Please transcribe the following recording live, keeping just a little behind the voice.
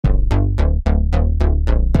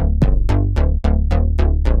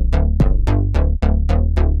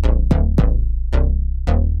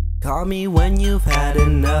Call me when you've had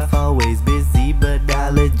enough. Always busy, but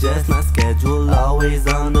I'll adjust my schedule. Always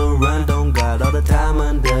on the run, don't got all the time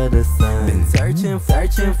under the sun. Been searching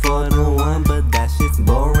for the one, but that shit's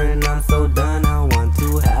boring. I'm so done. I want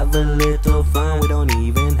to have a little fun. We don't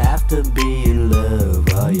even have to be in love,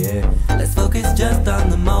 oh yeah. Let's focus just on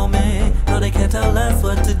the moment. No, they can't tell us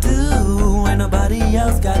what to do. Ain't nobody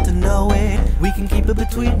else got to know it. We can keep it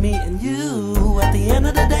between me and you. At the end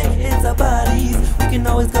of the day, it's our bodies. We can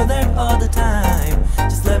always go there all the time.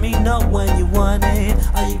 Just let me know when you want it.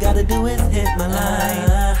 All you gotta do is hit my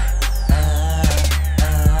line.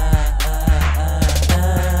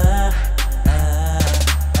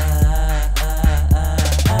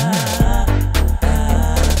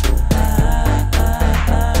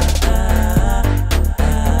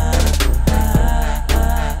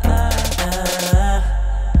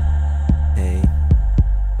 Hey,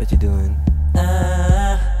 what you doing?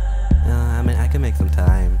 I mean, I can make some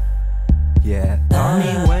time. Yeah. Call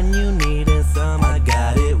me when you need it, some I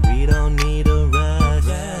got it. We don't need a rush.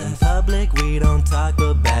 In public we don't talk,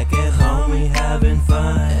 but back at home we having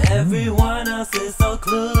fun. Everyone else is so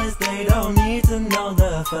clueless, they don't need to know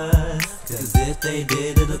the fuss. Cause if they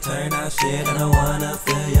did, it'll turn out shit, and I wanna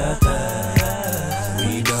feel your touch.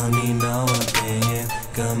 We don't need no opinion,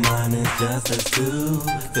 come on, it's just us two.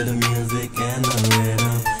 Feel the music and the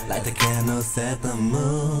rhythm, like the candle set the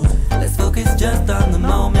mood. Let's focus just on the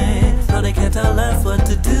moment. No, they can't tell us what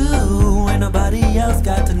to do. Ain't nobody else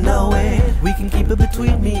got to know it. We can keep it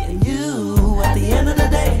between me and you. At the end of the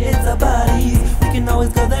day, it's our bodies. We can always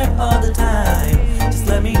go there all the time. Just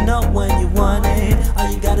let me know when you want it. All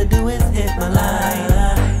you gotta do is hit my line.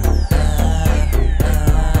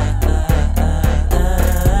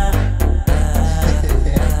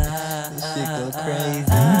 This shit go crazy.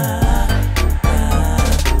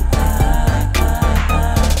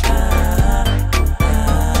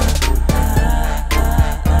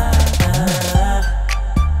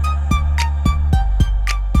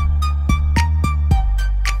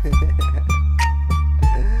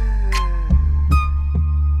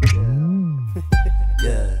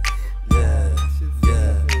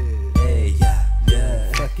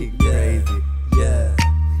 Fucking crazy. Yeah,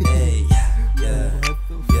 hey, yeah.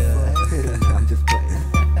 I'm just playing.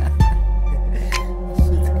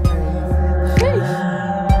 Shit's crazy.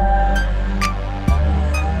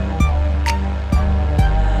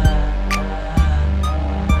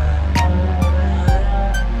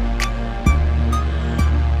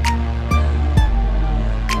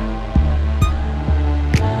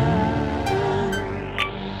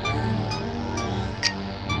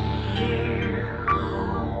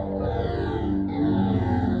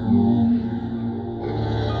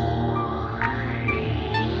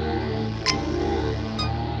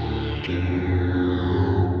 Yeah.